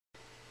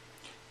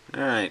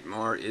Alright,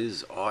 more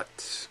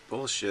ISOUGHT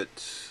bullshit.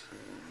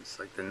 It's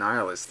like the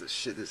nihilist. This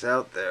shit is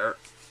out there,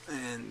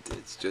 and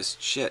it's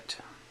just shit.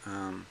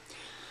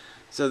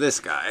 So this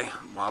guy,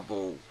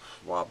 Wobble,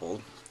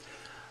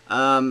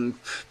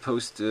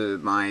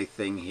 posted my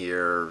thing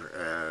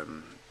here,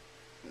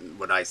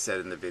 what I said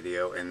in the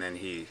video, and then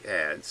he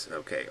adds,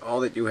 okay, all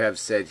that you have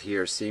said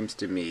here seems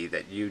to me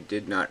that you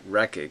did not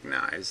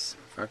recognize,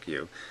 fuck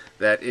you,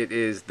 that it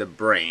is the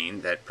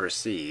brain that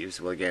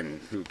perceives, well again,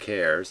 who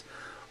cares,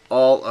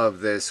 all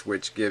of this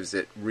which gives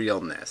it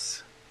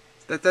realness.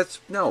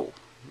 No.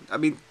 I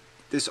mean,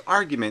 this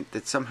argument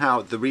that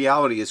somehow the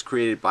reality is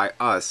created by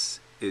us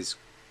is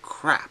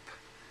crap.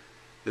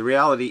 The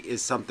reality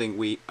is something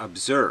we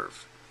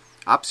observe.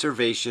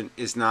 Observation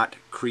is not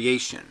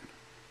creation.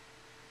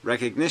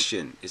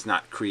 Recognition is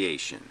not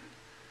creation.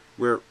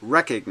 We're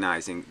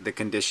recognizing the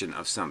condition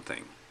of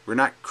something. We're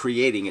not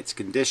creating its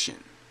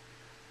condition.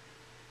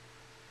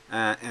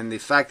 And the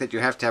fact that you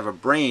have to have a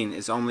brain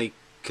is only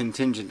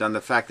contingent on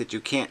the fact that you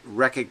can't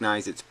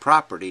recognize its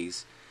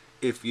properties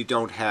if you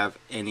don't have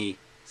any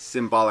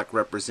symbolic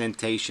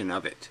representation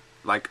of it.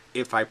 Like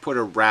if I put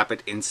a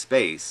rabbit in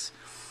space,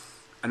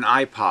 an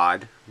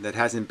iPod that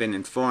hasn't been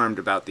informed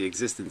about the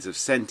existence of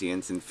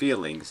sentience and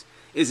feelings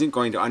isn't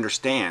going to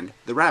understand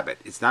the rabbit.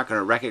 It's not going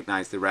to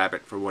recognize the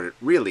rabbit for what it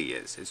really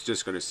is. It's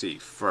just going to see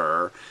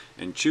fur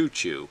and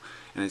choo-choo,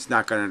 and it's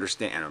not going to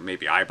understand, or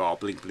maybe eyeball,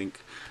 blink, blink.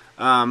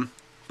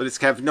 But it's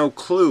have no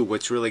clue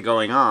what's really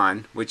going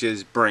on, which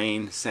is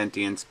brain,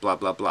 sentience, blah,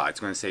 blah, blah.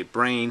 It's going to say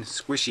brain,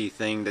 squishy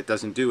thing that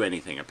doesn't do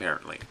anything,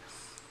 apparently.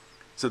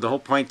 So the whole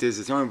point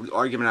is, the only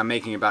argument I'm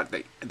making about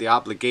the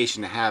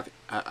obligation to have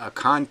a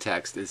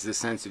context is the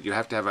sense that you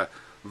have to have a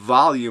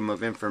volume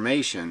of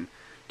information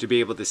to be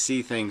able to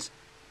see things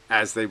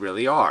as they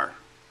really are.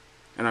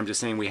 And I'm just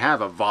saying we have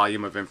a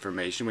volume of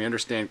information. We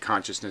understand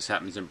consciousness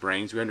happens in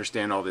brains. We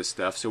understand all this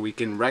stuff, so we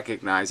can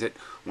recognize it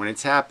when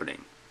it's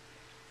happening.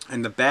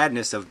 And the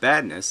badness of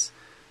badness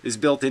is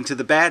built into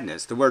the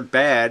badness. The word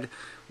bad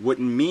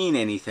wouldn't mean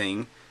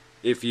anything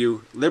if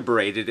you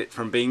liberated it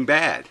from being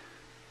bad.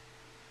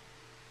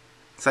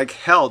 It's like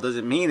hell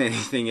doesn't mean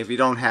anything if you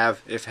don't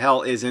have, if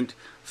hell isn't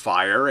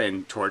fire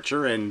and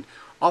torture and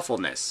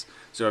awfulness.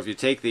 So if you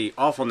take the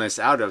awfulness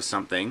out of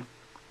something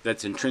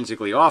that's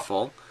intrinsically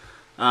awful,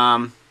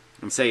 and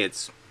say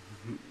it's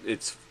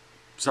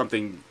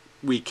something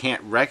we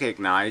can't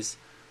recognize,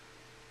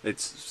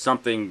 it's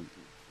something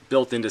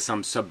built into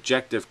some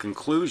subjective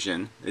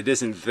conclusion, it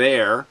isn't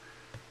there,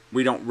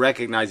 we don't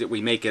recognize it,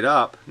 we make it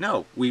up.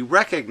 No, we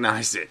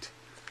recognize it.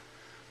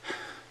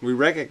 We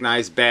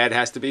recognize bad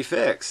has to be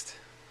fixed.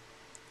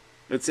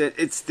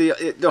 It's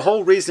the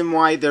whole reason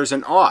why there's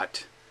an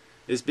ought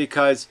is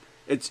because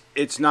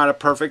it's not a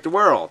perfect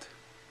world.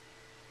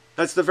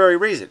 That's the very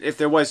reason. If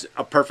there was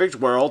a perfect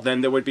world, then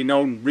there would be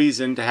no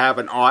reason to have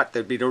an ought,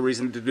 there'd be no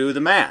reason to do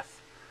the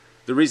math.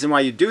 The reason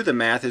why you do the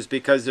math is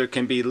because there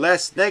can be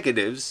less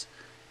negatives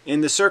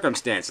in the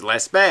circumstance,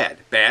 less bad.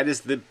 Bad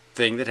is the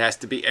thing that has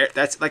to be,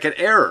 that's like an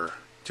error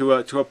to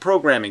a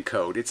programming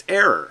code. It's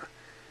error.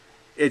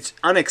 Its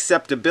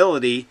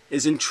unacceptability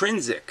is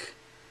intrinsic.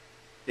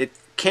 It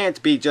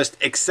can't be just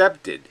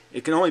accepted.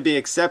 It can only be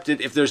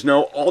accepted if there's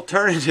no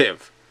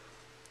alternative.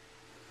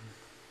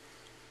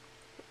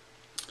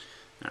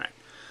 Alright.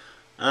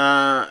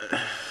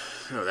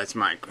 Oh, that's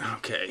mine.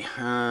 Okay.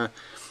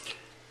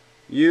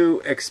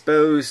 You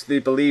espouse the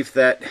belief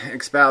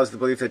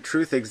that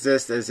truth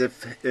exists as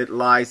if it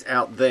lies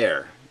out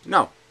there.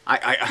 No,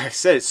 I've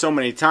said it so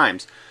many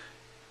times.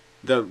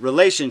 The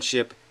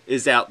relationship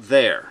is out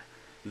there.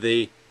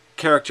 The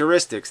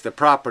characteristics, the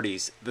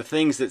properties, the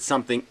things that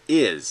something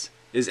is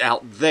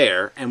out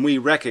there, and we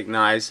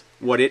recognize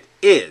what it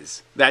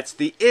is. That's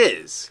the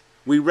is.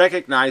 We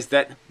recognize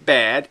that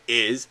bad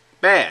is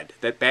bad.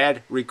 That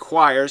bad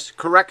requires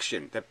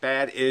correction. That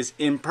bad is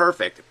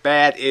imperfect.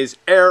 Bad is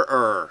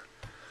error.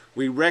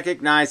 We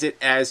recognize it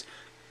as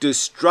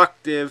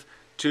destructive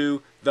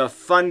to the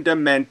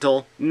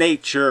fundamental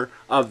nature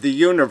of the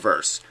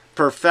universe.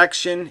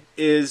 Perfection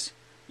is,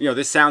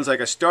 this sounds like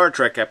a Star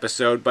Trek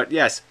episode, but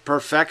yes,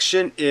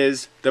 perfection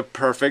is the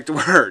perfect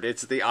word.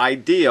 It's the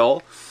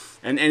ideal,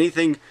 and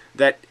anything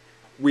that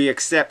we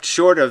accept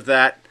short of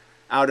that,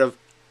 out of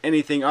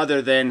anything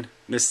other than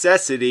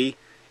necessity,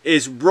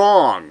 is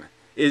wrong,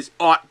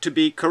 ought to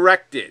be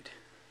corrected.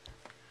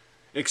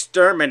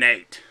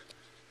 Exterminate.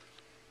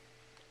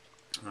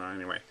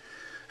 Anyway,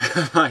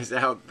 lies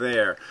out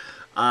there.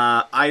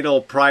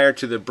 Idle prior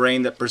to the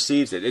brain that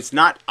perceives it. It's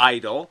not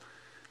idle.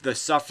 The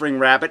suffering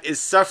rabbit is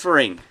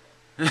suffering.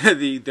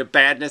 the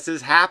badness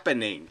is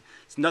happening.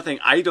 There's nothing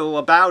idle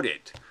about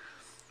it.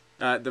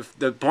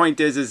 The point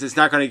is it's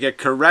not going to get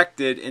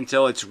corrected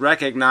until it's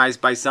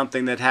recognized by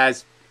something that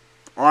has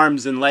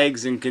arms and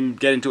legs and can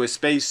get into a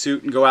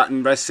spacesuit and go out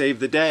and save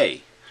the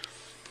day.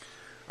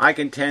 I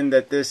contend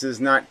that this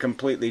is not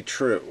completely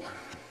true.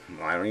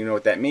 I don't even know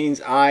what that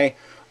means. I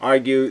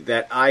argue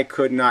that I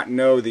could not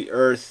know the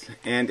Earth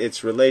and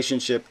its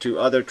relationship to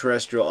other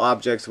terrestrial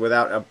objects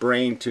without a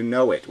brain to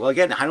know it. Well,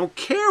 again, I don't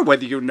care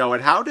whether you know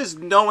it. How does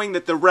knowing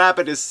that the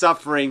rabbit is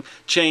suffering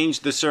change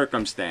the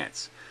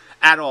circumstance?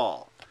 At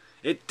all.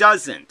 It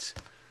doesn't.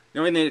 The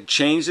only thing that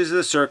changes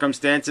the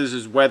circumstances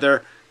is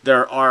whether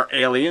there are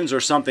aliens or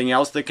something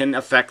else that can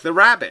affect the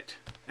rabbit.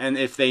 And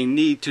if they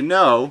need to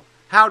know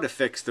how to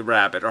fix the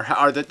rabbit,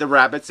 or that the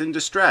rabbit's in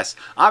distress.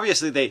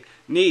 Obviously, they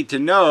need to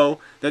know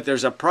that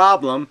there's a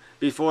problem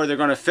before they're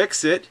going to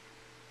fix it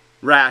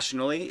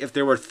rationally, if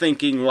they were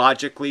thinking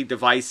logically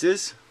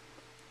devices.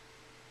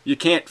 You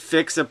can't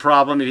fix a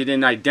problem if you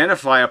didn't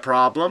identify a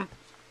problem.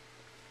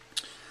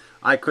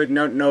 I could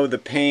not know the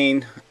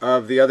pain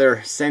of the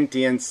other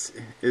sentience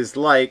is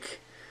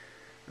like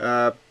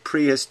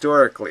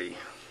prehistorically.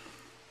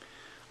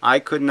 I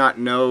could not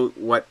know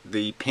what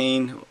the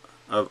pain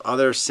of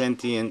other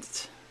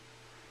sentience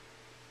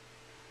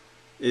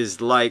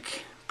is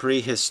like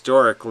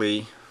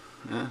prehistorically,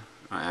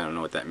 I don't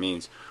know what that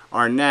means,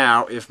 or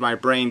now if my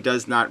brain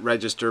does not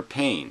register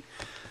pain.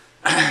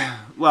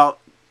 Well,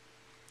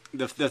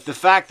 the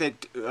fact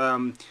that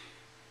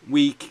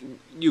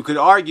you could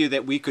argue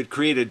that we could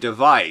create a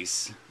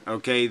device,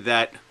 okay,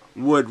 that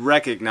would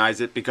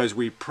recognize it because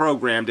we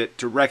programmed it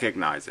to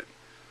recognize it.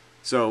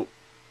 So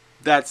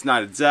that's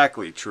not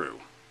exactly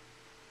true.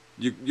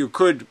 You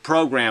could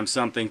program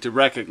something to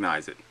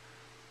recognize it.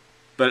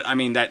 But, I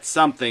mean, that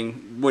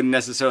something wouldn't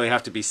necessarily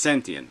have to be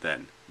sentient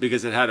then,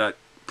 because it had a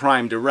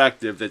prime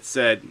directive that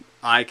said,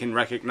 I can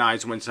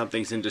recognize when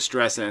something's in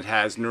distress, and it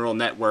has neural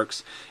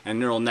networks, and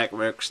neural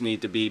networks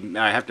need to be,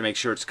 I have to make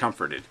sure it's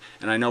comforted.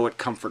 And I know what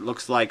comfort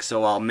looks like,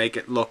 so I'll make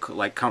it look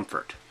like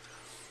comfort.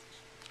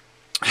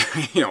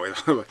 You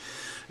know,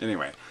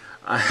 anyway,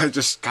 I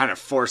just kind of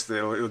forced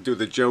it'll do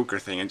the Joker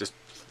thing and just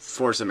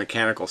force a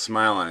mechanical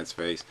smile on its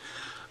face.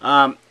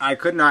 I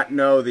could not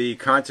know the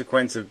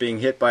consequence of being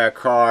hit by a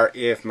car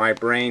if my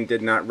brain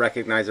did not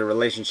recognize a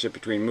relationship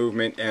between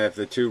movement of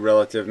the two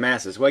relative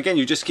masses. Well, again,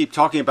 you just keep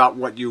talking about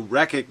what you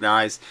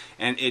recognize,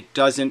 and it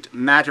doesn't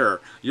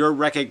matter. Your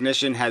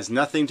recognition has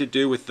nothing to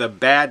do with the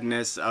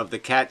badness of the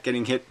cat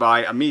getting hit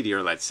by a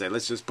meteor, let's say.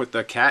 Let's just put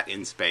the cat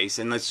in space,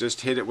 and let's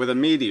just hit it with a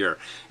meteor.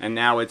 And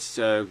now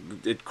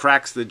it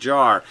cracks the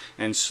jar,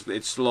 and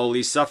it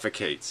slowly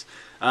suffocates.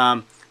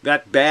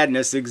 That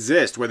badness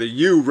exists. Whether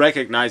you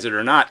recognize it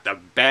or not, the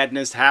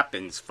badness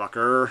happens,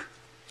 fucker.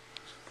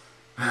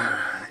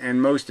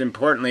 And most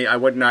importantly, I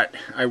would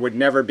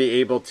never be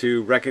able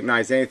to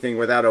recognize anything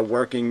without a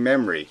working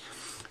memory.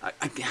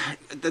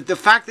 The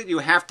fact that you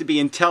have to be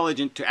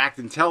intelligent to act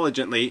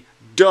intelligently,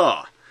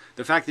 duh.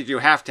 The fact that you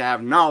have to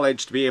have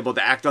knowledge to be able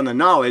to act on the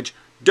knowledge,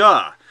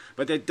 duh.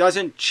 But that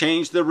doesn't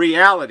change the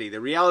reality. The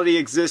reality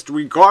exists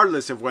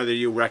regardless of whether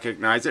you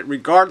recognize it,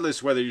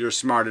 regardless whether you're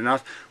smart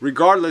enough,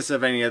 regardless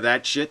of any of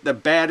that shit. The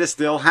bad is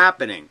still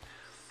happening.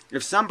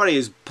 If somebody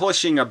is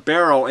pushing a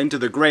barrel into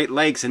the Great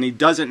Lakes and he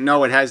doesn't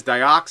know it has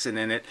dioxin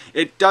in it,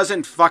 it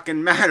doesn't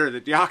fucking matter.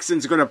 The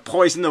dioxin's going to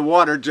poison the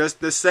water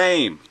just the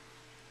same.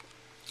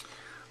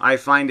 I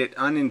find it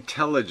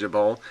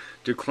unintelligible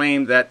to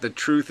claim that the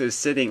truth is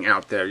sitting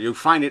out there. You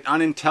find it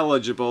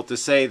unintelligible to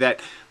say that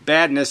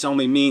badness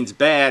only means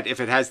bad if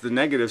it has the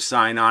negative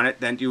sign on it,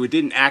 then you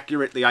didn't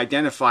accurately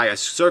identify a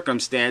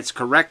circumstance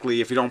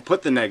correctly if you don't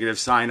put the negative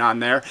sign on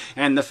there,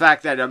 and the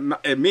fact that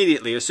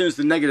immediately, as soon as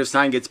the negative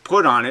sign gets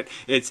put on it,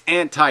 it's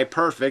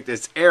anti-perfect,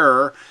 it's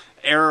error,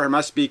 error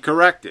must be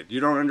corrected. You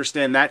don't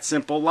understand that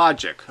simple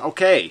logic.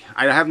 Okay,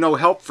 I have no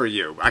help for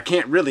you. I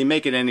can't really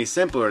make it any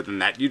simpler than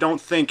that. You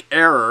don't think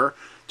error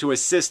to a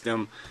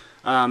system,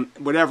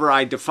 whatever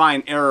I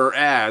define error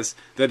as,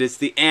 that it's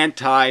the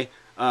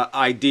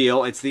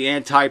anti-ideal, it's the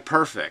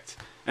anti-perfect,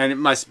 and it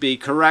must be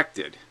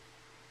corrected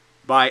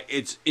by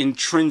its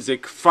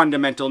intrinsic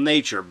fundamental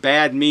nature.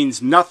 Bad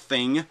means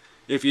nothing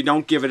if you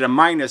don't give it a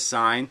minus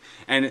sign,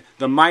 and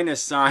the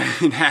minus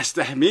sign has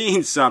to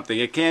mean something.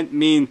 It can't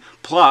mean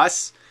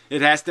plus,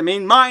 it has to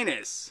mean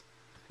minus.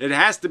 It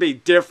has to be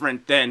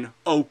different than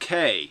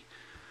okay.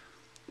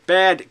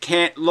 Bad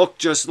can't look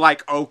just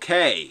like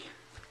okay.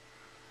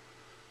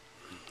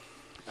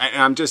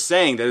 I'm just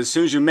saying that as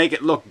soon as you make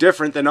it look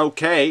different than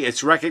okay,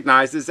 it's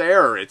recognized as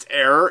error. It's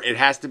error, it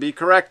has to be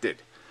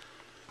corrected.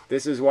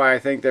 This is why I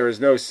think there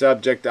is no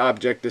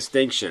subject-object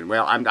distinction.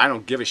 Well, I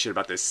don't give a shit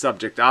about this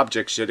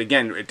subject-object shit.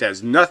 Again, it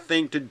has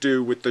nothing to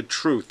do with the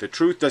truth. The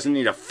truth doesn't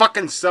need a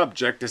fucking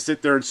subject to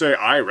sit there and say,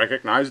 I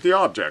recognize the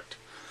object.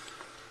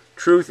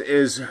 Truth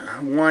is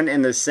one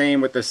and the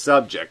same with the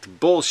subject.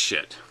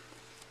 Bullshit.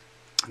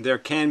 There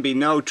can be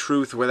no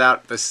truth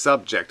without the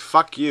subject.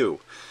 Fuck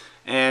you.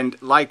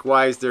 And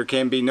likewise, there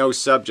can be no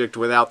subject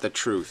without the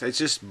truth. It's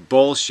just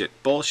bullshit,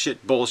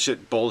 bullshit,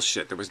 bullshit,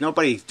 bullshit. There was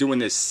nobody doing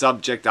this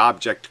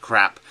subject-object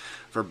crap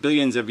for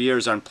billions of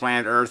years on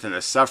planet Earth, and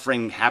the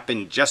suffering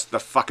happened just the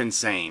fucking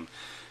same.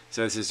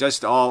 So this is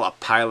just all a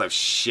pile of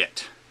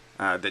shit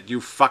that you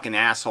fucking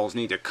assholes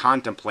need to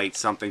contemplate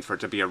something for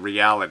it to be a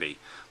reality.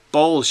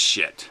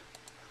 Bullshit.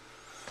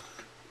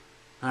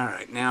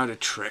 Alright, now the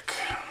trick.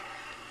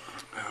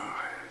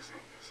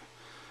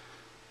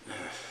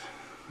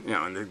 You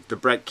know, and the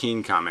Brett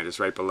Keane comment is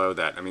right below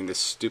that. I mean, this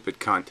stupid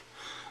cunt.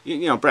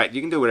 You know, Brett,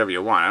 you can do whatever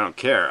you want. I don't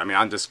care. I mean,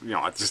 I'll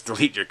just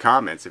delete your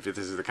comments if this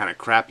is the kind of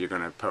crap you're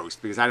going to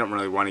post, because I don't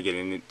really want to get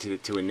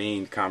into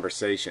inane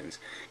conversations.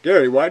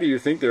 Gary, why do you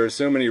think there are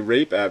so many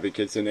rape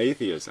advocates in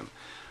atheism?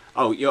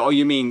 Oh,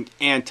 you mean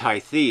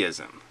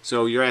anti-theism.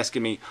 So you're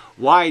asking me,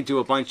 why do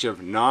a bunch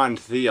of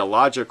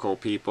non-theological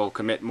people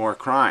commit more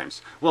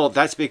crimes? Well,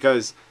 that's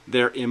because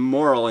they're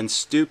immoral and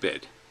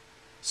stupid.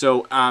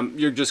 So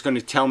you're just going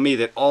to tell me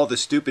that all the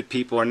stupid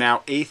people are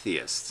now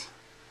atheists.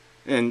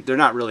 And they're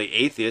not really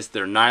atheists,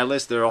 they're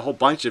nihilists, they're a whole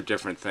bunch of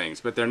different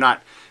things. But they're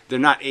not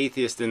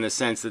atheists in the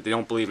sense that they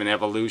don't believe in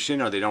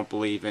evolution, or they don't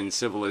believe in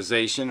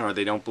civilization, or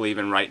they don't believe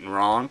in right and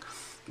wrong.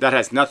 That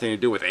has nothing to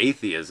do with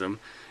atheism.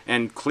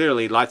 And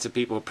clearly lots of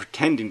people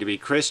pretending to be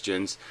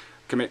Christians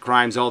commit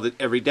crimes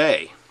every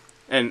day.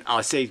 And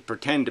I say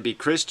pretend to be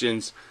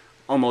Christians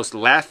almost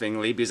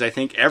laughingly, because I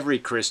think every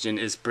Christian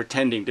is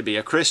pretending to be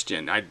a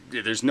Christian.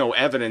 There's no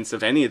evidence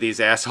of any of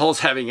these assholes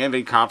having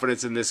any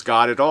confidence in this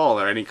God at all,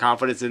 or any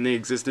confidence in the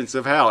existence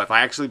of hell. If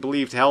I actually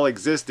believed hell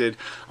existed,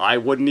 I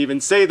wouldn't even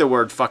say the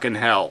word fucking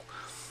hell.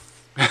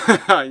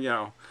 You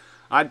know,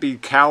 I'd be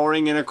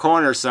cowering in a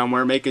corner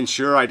somewhere, making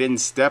sure I didn't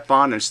step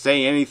on or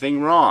say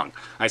anything wrong.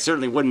 I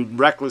certainly wouldn't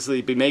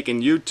recklessly be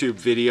making YouTube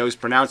videos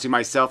pronouncing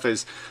myself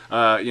as,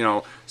 you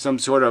know, some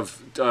sort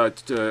of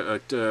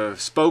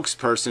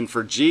spokesperson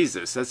for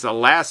Jesus. That's the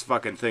last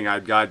fucking thing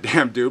I'd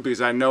goddamn do,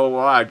 because I know,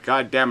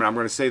 goddamn it, I'm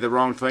going to say the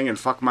wrong thing and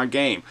fuck my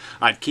game.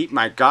 I'd keep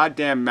my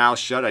goddamn mouth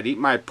shut, I'd eat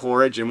my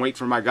porridge and wait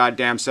for my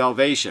goddamn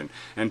salvation,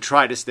 and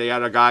try to stay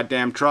out of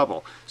goddamn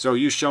trouble. So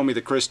you show me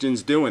the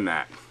Christians doing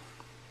that.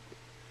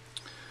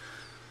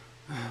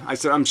 I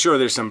said, I'm sure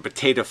there's some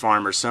potato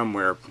farmer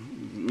somewhere,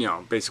 you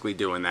know, basically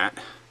doing that.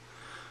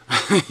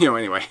 You know,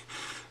 anyway.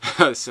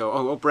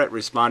 So, Brett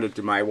responded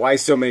to my, why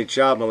so many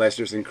child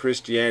molesters in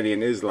Christianity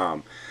and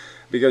Islam?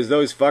 Because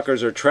those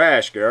fuckers are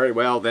trash, Gary.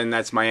 Well, then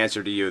that's my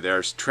answer to you.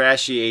 There's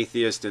trashy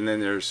atheists, and then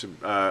there's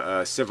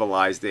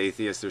civilized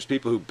atheists. There's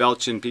people who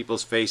belch in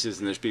people's faces,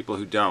 and there's people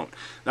who don't.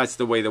 That's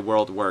the way the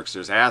world works.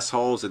 There's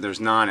assholes, and there's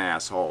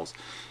non-assholes.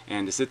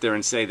 And to sit there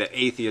and say that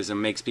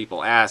atheism makes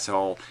people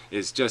asshole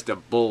is just a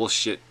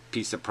bullshit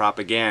piece of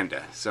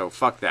propaganda. So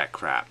fuck that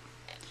crap.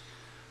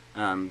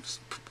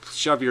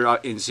 Shove your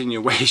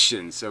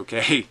insinuations,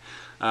 okay?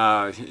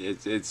 You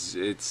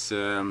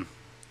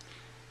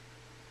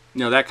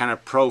know, that kind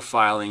of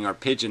profiling or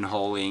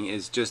pigeonholing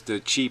is just a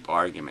cheap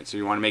argument. So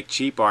you want to make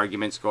cheap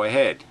arguments, go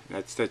ahead.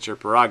 That's your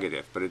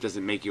prerogative, but it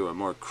doesn't make you a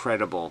more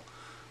credible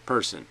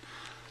person.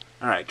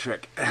 All right,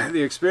 trick.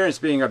 The experience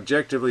being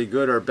objectively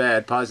good or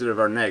bad, positive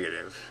or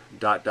negative, ...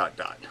 I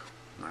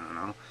don't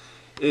know,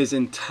 is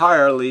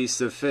entirely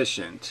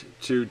sufficient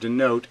to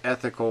denote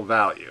ethical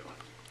value.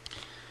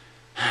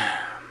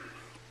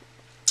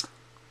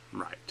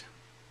 Right.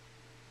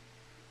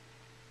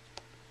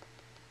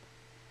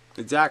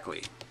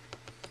 Exactly.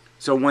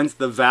 So once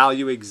the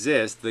value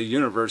exists, the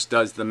universe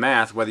does the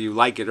math whether you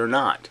like it or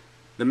not.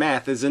 The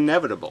math is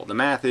inevitable. The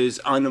math is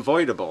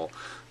unavoidable.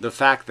 The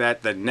fact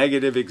that the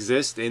negative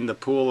exists in the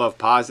pool of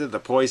positive, the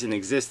poison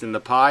exists in the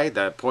pie,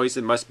 the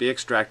poison must be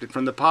extracted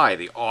from the pie.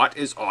 The ought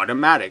is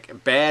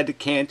automatic. Bad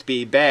can't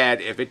be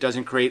bad. If it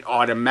doesn't create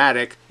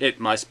automatic, it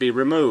must be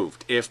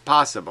removed, if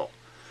possible.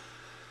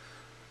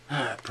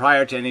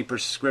 Prior to any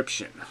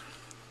prescription.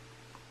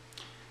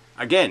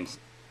 Again,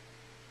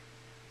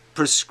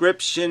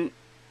 prescription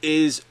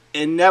is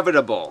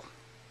inevitable.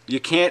 You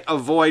can't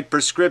avoid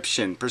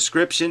prescription.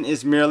 Prescription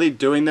is merely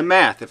doing the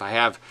math. If I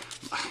have,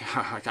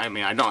 I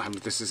mean, I don't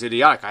have, this is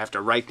idiotic. I have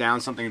to write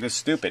down something this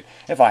stupid.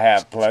 If I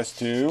have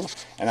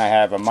 +2, and I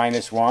have a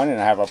 -1, and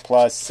I have a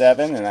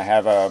 +7, and I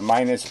have a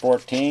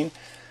 -14,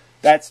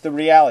 that's the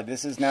reality.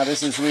 This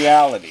is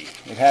reality.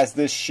 It has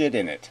this shit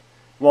in it.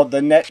 Well,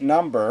 the net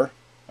number,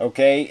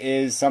 okay,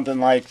 is something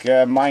like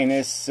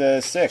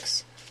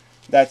 -6.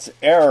 That's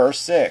error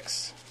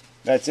 6.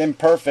 That's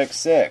imperfect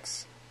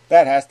 6.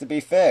 That has to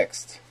be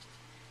fixed.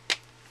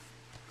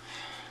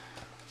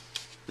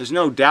 There's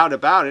no doubt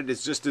about it.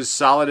 It's just as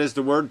solid as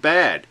the word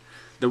bad.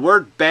 The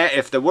word bad,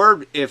 if the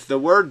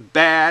word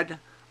bad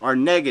or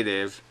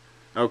negative,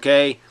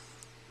 okay,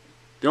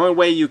 the only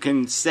way you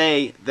can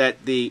say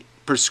that the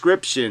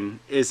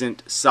prescription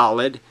isn't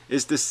solid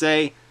is to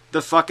say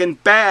the fucking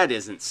bad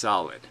isn't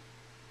solid.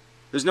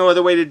 There's no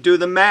other way to do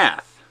the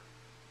math.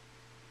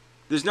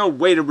 There's no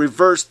way to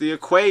reverse the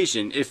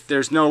equation if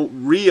there's no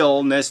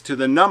realness to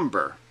the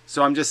number.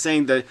 So I'm just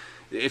saying that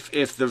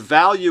if the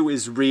value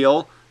is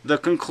real, the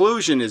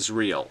conclusion is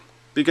real,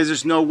 because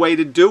there's no way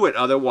to do it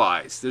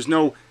otherwise. There's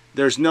no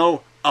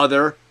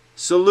other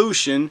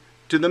solution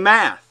to the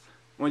math.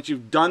 Once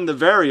you've done the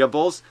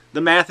variables,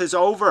 the math is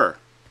over.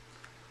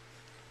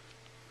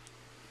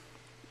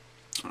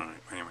 All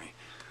right, anyway.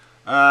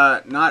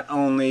 Not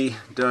only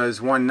does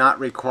one not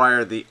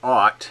require the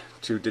ought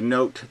to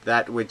denote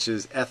that which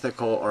is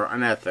ethical or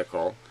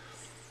unethical,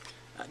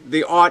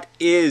 the ought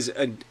is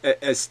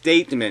a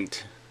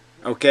statement,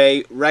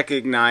 okay,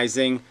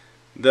 recognizing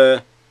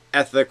the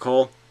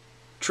ethical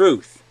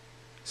truth.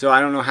 So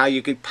I don't know how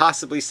you could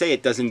possibly say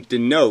it doesn't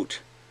denote.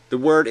 The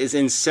word is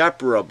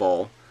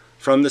inseparable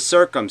from the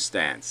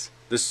circumstance.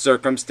 The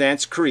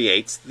circumstance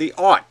creates the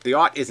ought. The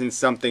ought isn't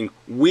something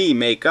we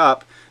make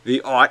up.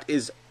 The ought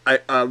is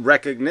a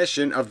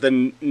recognition of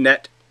the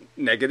net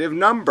negative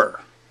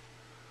number.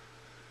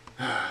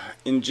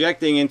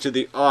 Injecting in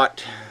the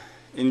ought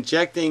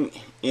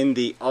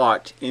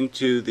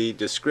into the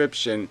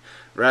description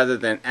rather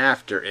than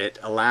after it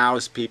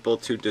allows people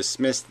to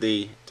dismiss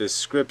the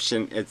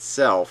description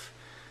itself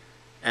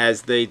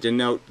as they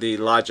denote the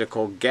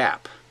logical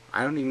gap.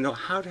 I don't even know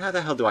how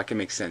the hell I can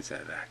make sense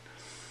out of that.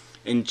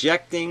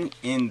 Injecting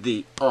in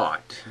the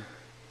ought.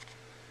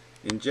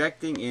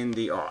 Injecting in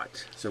the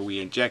ought. So we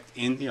inject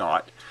in the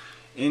ought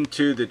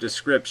into the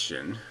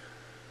description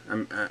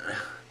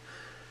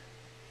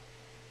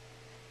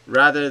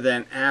rather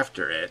than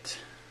after it.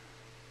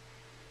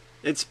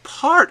 It's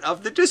part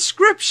of the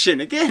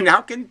description. Again,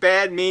 how can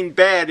bad mean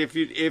bad if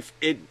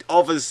it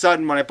all of a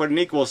sudden when I put an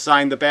equal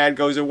sign the bad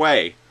goes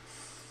away?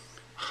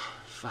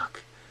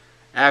 Fuck.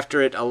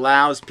 After it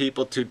allows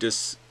people to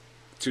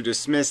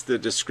dismiss the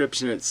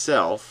description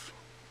itself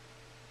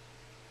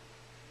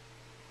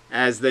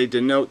as they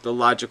denote the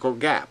logical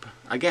gap.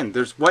 Again,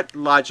 there's what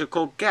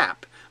logical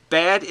gap?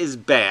 Bad is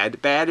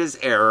bad. Bad is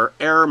error.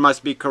 Error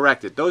must be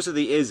corrected. Those are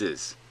the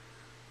ises.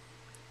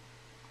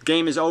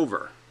 Game is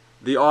over.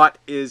 The ought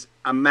is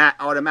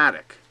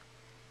automatic.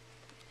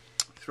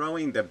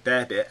 Throwing the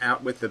baby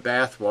out with the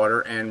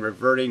bathwater and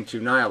reverting to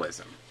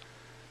nihilism.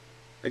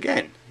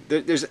 Again,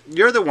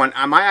 you're the one.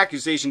 My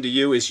accusation to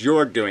you is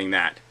you're doing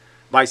that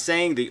by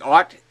saying the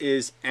ought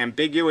is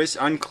ambiguous,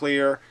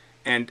 unclear,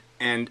 and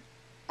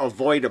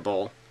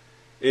avoidable.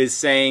 Is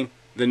saying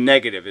the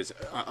negative is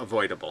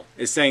avoidable.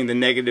 Is saying the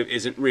negative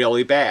isn't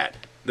really bad.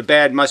 The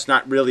bad must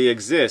not really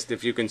exist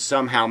if you can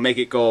somehow make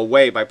it go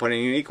away by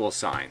putting an equal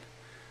sign.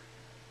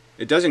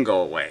 It doesn't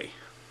go away.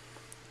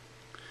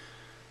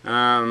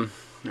 All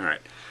right.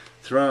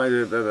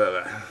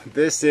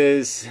 This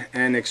is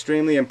an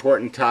extremely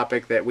important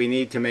topic that we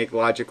need to make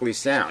logically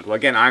sound. Well,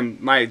 again,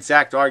 my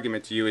exact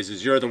argument to you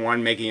is you're the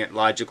one making it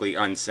logically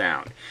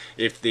unsound.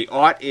 If the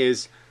ought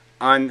is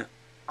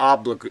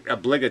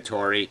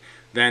obligatory,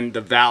 then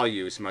the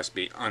values must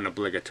be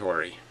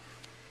unobligatory.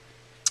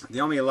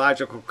 The only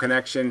logical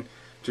connection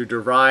to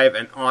derive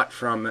an ought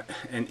from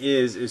an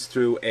is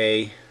through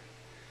a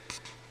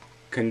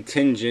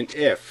contingent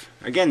if.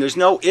 Again, there's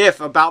no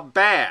if about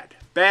bad.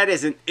 Bad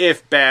isn't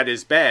if bad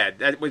is bad.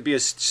 That would be a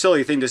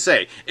silly thing to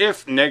say.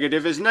 If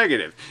negative is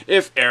negative.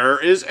 If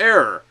error is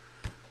error.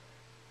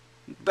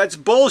 That's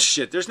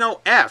bullshit. There's no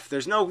F.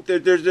 There's no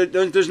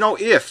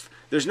if.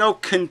 There's no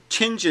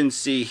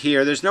contingency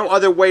here. There's no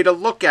other way to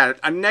look at it.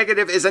 A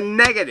negative is a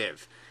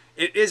negative.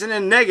 It isn't a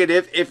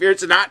negative if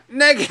it's not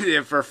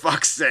negative, for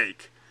fuck's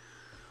sake.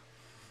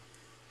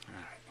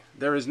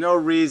 There is no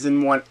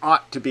reason one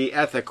ought to be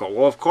ethical.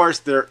 Well, of course,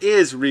 there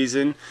is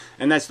reason,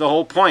 and that's the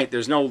whole point.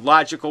 There's no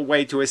logical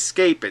way to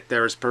escape it.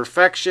 There's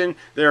perfection,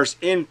 there's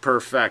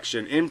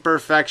imperfection.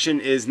 Imperfection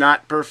is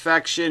not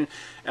perfection.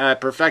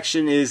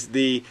 Perfection is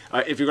the,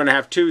 if you're going to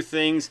have two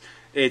things,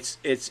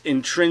 it's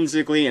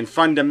intrinsically and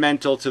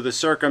fundamental to the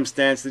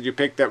circumstance that you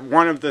pick that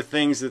one of the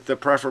things is the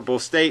preferable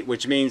state,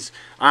 which means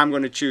I'm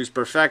going to choose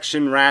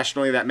perfection.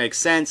 Rationally, that makes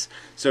sense.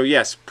 So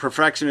yes,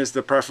 perfection is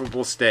the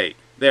preferable state.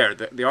 There,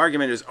 the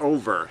argument is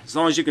over. As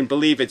long as you can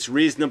believe it's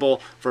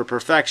reasonable for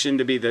perfection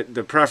to be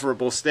the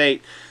preferable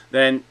state,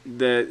 then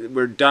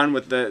we're done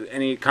with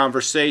any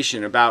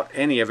conversation about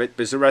any of it,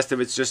 because the rest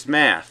of it's just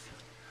math.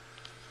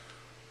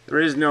 There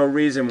is no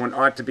reason one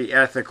ought to be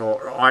ethical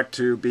or ought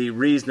to be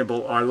reasonable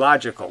or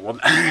logical, well,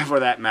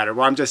 for that matter.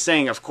 Well, I'm just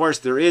saying, of course,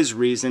 there is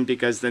reason,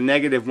 because the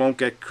negative won't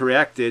get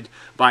corrected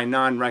by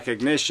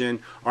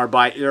non-recognition or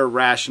by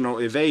irrational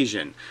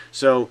evasion.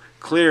 So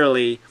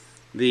clearly,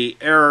 the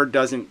error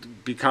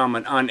doesn't become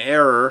an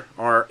unerror,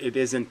 or it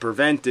isn't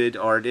prevented,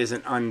 or it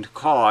isn't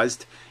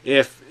uncaused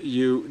if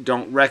you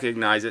don't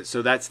recognize it.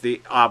 So that's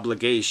the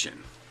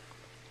obligation.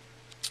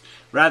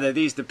 Rather,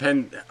 these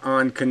depend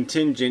on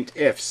contingent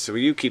ifs. So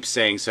you keep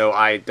saying so.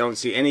 I don't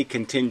see any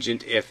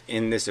contingent if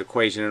in this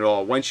equation at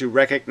all. Once you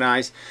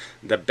recognize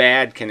the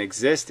bad can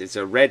exist, it's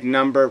a red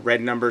number.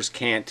 Red numbers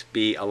can't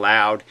be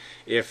allowed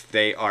if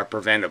they are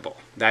preventable.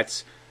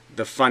 That's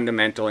the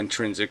fundamental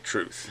intrinsic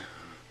truth.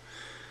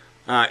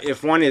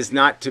 If one is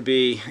not to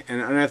be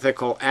an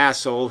unethical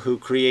asshole who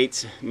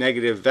creates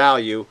negative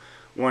value,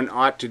 one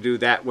ought to do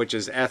that which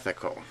is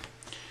ethical.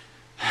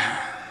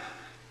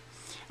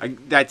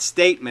 That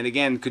statement,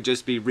 again, could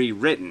just be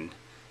rewritten.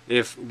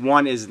 If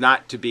one is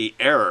not to be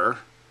error,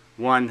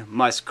 one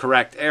must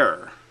correct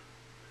error.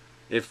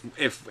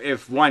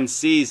 If one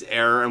sees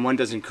error and one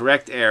doesn't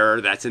correct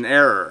error, that's an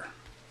error.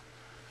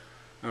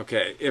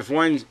 Okay, if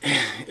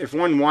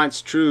one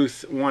wants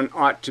truth, one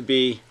ought to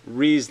be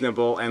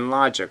reasonable and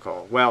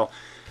logical. Well,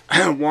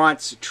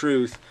 wants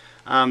truth.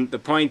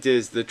 The point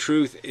is, the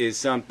truth is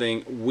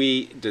something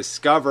we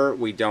discover.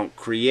 We don't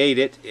create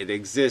it. It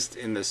exists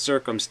in the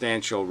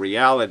circumstantial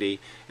reality,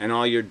 and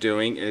all you're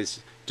doing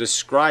is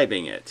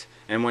describing it.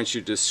 And once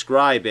you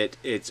describe it,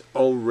 it's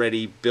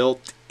already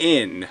built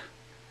in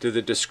to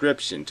the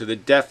description, to the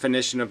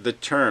definition of the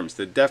terms.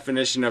 The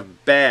definition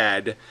of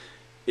bad,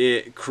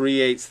 it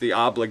creates the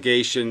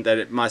obligation that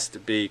it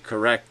must be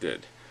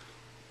corrected.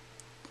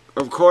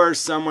 Of course,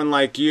 someone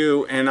like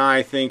you and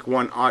I think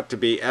one ought to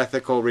be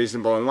ethical,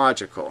 reasonable, and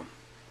logical.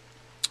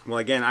 Well,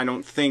 again, I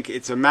don't think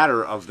it's a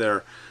matter of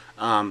their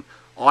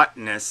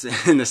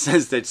oughtness, in the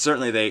sense that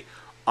certainly they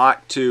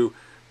ought to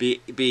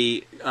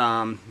be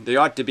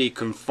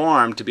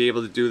conformed to be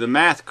able to do the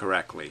math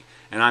correctly.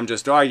 And I'm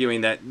just arguing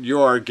that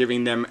you're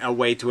giving them a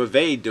way to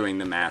evade doing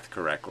the math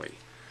correctly.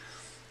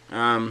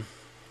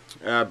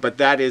 But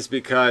that is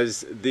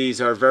because these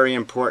are very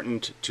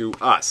important to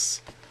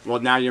us. Well,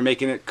 now you're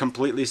making it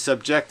completely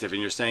subjective, and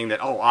you're saying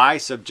that, oh, I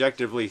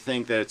subjectively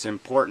think that it's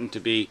important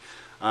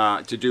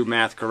to do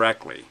math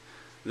correctly.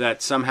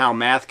 That somehow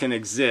math can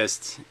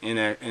exist in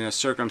a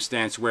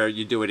circumstance where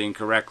you do it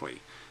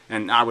incorrectly.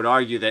 And I would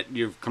argue that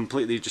you've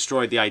completely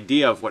destroyed the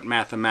idea of what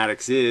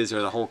mathematics is,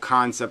 or the whole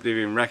concept of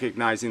even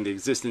recognizing the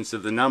existence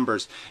of the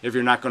numbers, if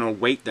you're not going to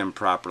weight them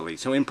properly.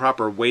 So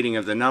improper weighting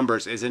of the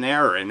numbers is an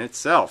error in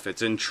itself.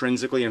 It's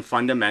intrinsically and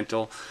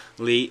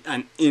fundamentally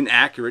an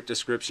inaccurate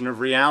description of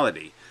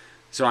reality.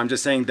 So I'm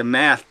just saying the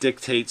math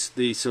dictates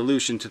the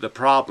solution to the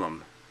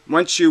problem.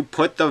 Once you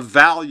put the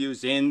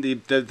values in,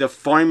 the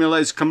formula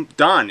is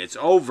done. It's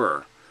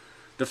over.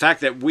 The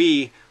fact that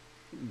we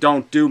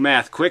don't do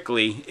math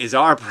quickly is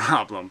our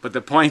problem. But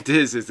the point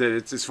is that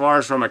it's, as far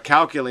as from a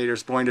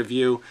calculator's point of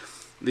view,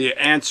 the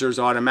answer is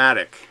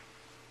automatic.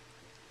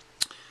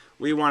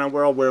 We want a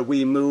world where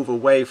we move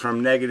away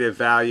from negative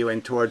value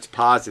and towards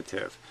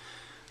positive.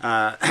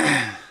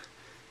 Want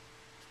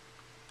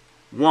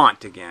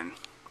again.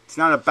 It's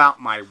not about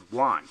my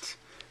want.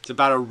 It's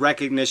about a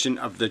recognition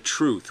of the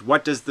truth.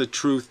 What does the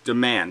truth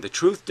demand? The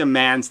truth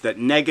demands that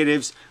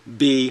negatives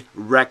be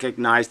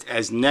recognized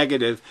as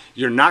negative.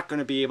 You're not going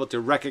to be able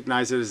to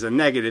recognize it as a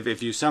negative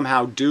if you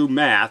somehow do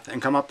math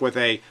and come up with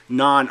a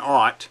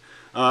non-ought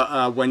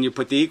when you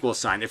put the equal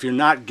sign. If you're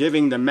not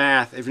giving the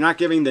math, if you're not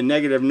giving the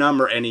negative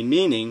number any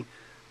meaning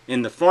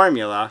in the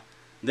formula,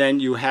 then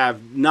you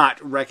have not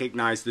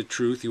recognized the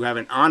truth. You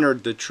haven't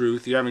honored the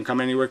truth. You haven't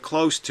come anywhere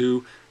close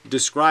to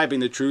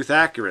describing the truth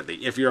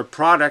accurately. If your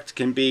product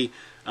can be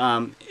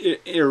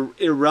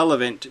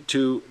irrelevant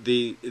to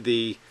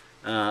the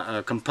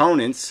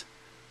components,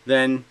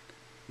 then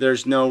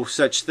there's no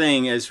such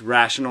thing as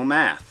rational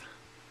math.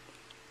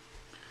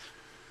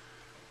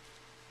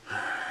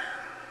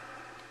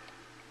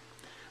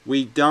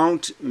 We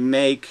don't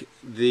make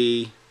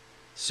the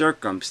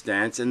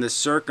circumstance, and the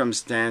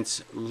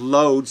circumstance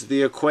loads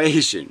the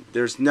equation.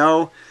 There's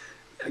no,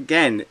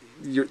 again,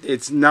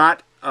 it's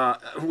not,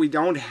 we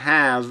don't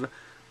have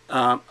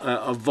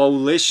a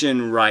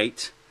volition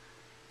right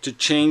to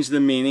change the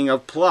meaning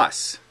of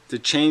plus, to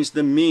change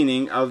the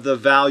meaning of the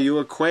value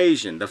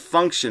equation, the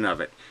function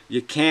of it.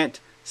 You can't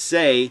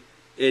say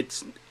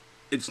it's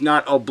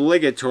not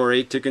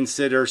obligatory to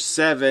consider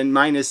 7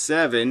 minus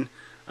 7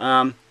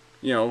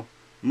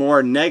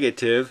 more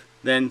negative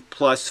than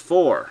plus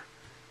 4.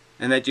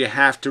 And that you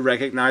have to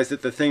recognize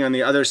that the thing on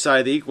the other side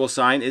of the equal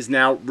sign is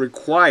now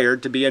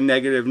required to be a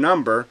negative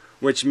number,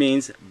 which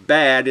means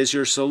bad is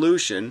your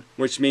solution,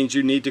 which means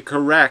you need to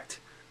correct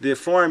the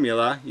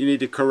formula, you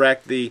need to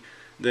correct the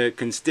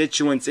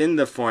constituents in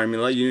the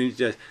formula, you need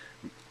to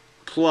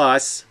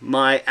plus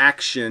my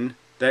action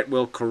that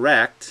will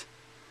correct,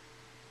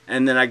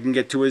 and then I can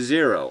get to a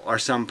 0 or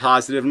some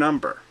positive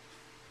number.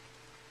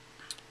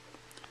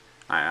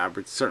 I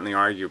would certainly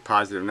argue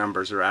positive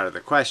numbers are out of the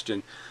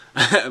question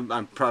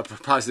on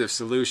positive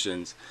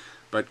solutions,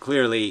 but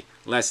clearly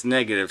less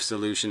negative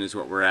solution is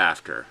what we're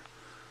after.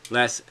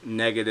 Less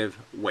negative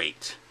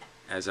weight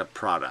as a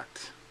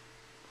product.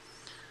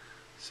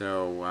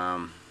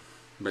 So,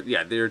 but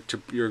yeah,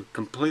 you're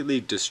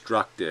completely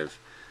destructive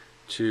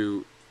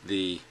to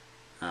the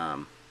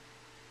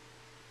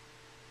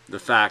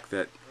fact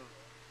that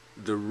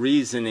the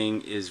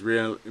reasoning is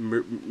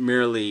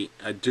merely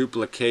a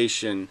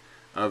duplication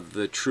of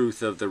the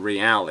truth of the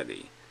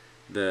reality.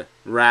 The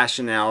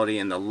rationality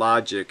and the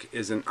logic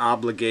is an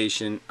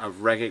obligation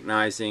of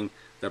recognizing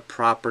the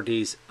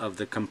properties of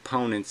the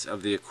components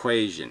of the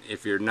equation.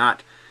 If you're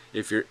not,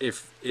 if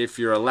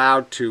you're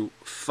allowed to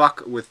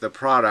fuck with the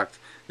product,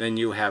 then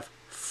you have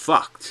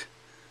fucked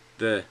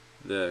the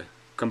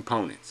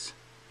components.